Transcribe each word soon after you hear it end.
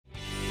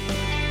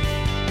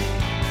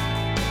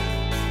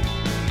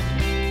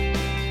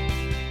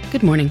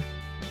Good morning.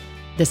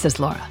 This is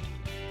Laura.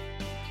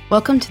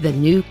 Welcome to the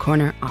New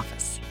Corner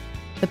Office,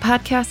 the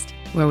podcast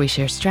where we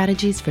share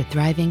strategies for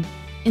thriving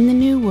in the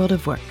new world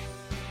of work,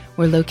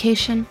 where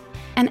location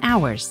and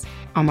hours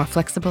are more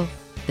flexible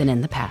than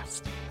in the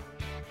past.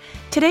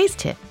 Today's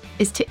tip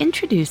is to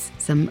introduce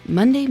some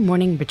Monday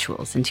morning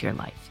rituals into your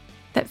life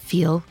that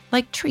feel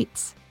like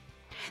treats.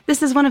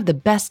 This is one of the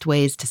best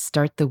ways to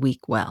start the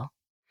week well,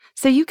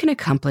 so you can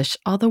accomplish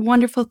all the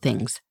wonderful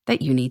things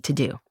that you need to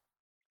do.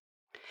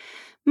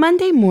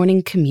 Monday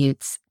morning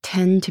commutes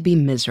tend to be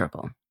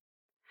miserable.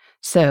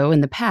 So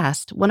in the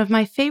past, one of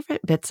my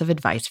favorite bits of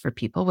advice for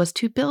people was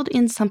to build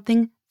in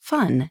something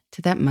fun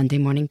to that Monday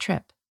morning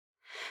trip.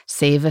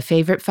 Save a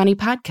favorite funny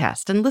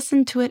podcast and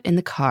listen to it in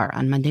the car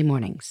on Monday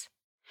mornings.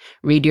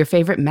 Read your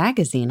favorite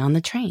magazine on the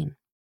train.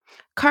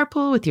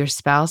 Carpool with your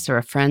spouse or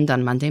a friend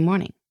on Monday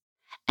morning.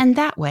 And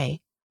that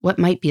way, what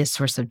might be a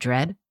source of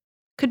dread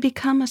could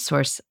become a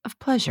source of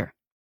pleasure.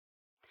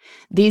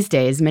 These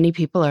days, many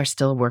people are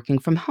still working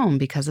from home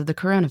because of the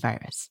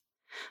coronavirus.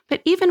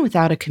 But even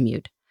without a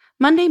commute,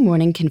 Monday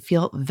morning can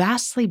feel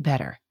vastly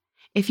better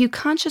if you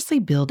consciously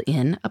build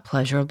in a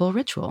pleasurable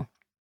ritual.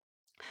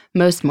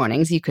 Most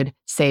mornings, you could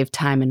save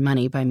time and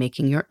money by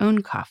making your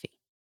own coffee.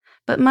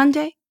 But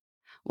Monday,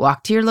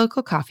 walk to your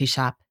local coffee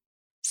shop,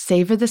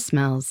 savor the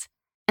smells,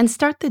 and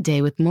start the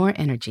day with more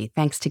energy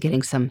thanks to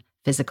getting some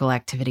physical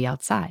activity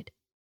outside,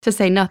 to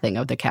say nothing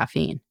of the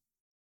caffeine.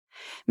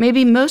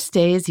 Maybe most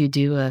days you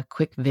do a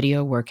quick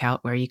video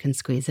workout where you can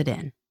squeeze it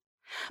in.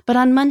 But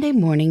on Monday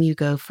morning, you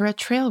go for a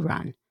trail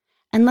run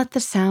and let the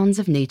sounds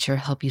of nature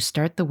help you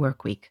start the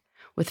work week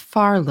with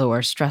far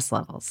lower stress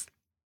levels.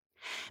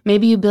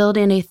 Maybe you build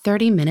in a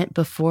 30-minute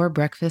before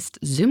breakfast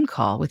Zoom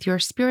call with your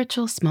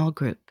spiritual small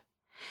group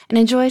and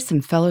enjoy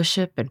some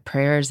fellowship and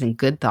prayers and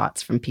good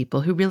thoughts from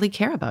people who really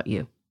care about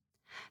you.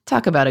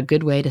 Talk about a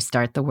good way to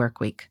start the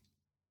work week.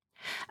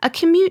 A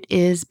commute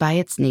is, by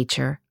its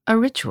nature, a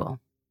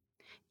ritual.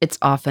 It's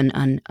often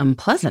an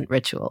unpleasant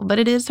ritual, but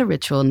it is a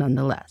ritual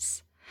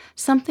nonetheless.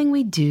 Something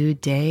we do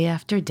day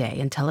after day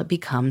until it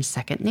becomes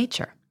second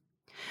nature.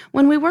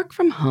 When we work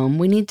from home,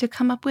 we need to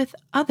come up with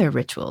other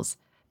rituals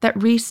that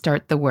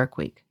restart the work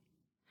week.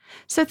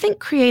 So think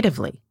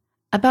creatively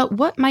about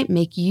what might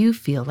make you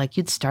feel like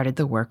you'd started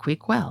the work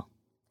week well.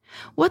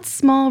 What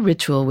small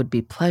ritual would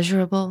be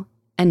pleasurable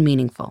and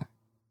meaningful?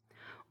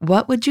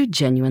 What would you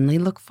genuinely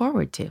look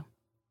forward to?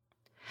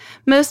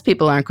 Most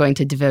people aren't going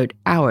to devote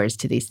hours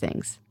to these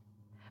things.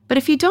 But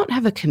if you don't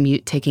have a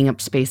commute taking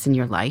up space in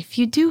your life,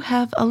 you do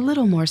have a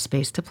little more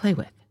space to play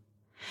with.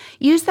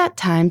 Use that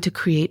time to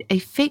create a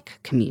fake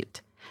commute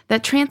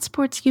that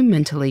transports you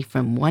mentally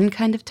from one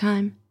kind of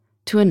time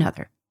to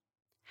another.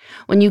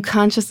 When you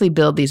consciously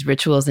build these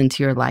rituals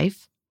into your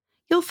life,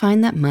 you'll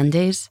find that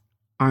Mondays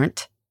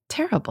aren't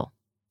terrible.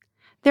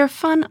 They're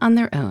fun on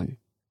their own,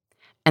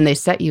 and they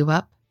set you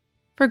up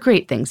for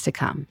great things to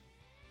come.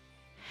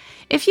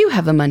 If you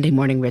have a Monday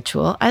morning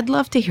ritual, I'd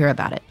love to hear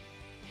about it.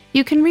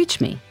 You can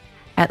reach me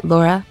at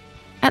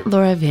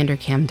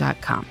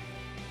laura@lauravanderkam.com.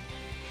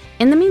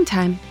 In the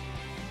meantime,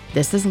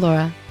 this is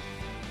Laura.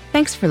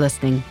 Thanks for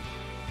listening,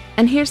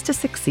 and here's to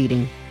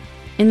succeeding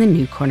in the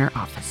New Corner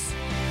Office.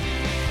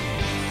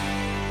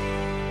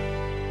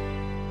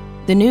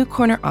 The New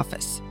Corner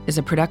Office is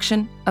a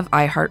production of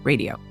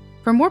iHeartRadio.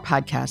 For more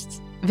podcasts,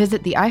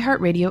 visit the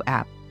iHeartRadio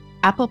app,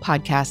 Apple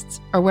Podcasts,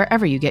 or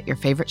wherever you get your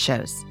favorite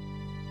shows.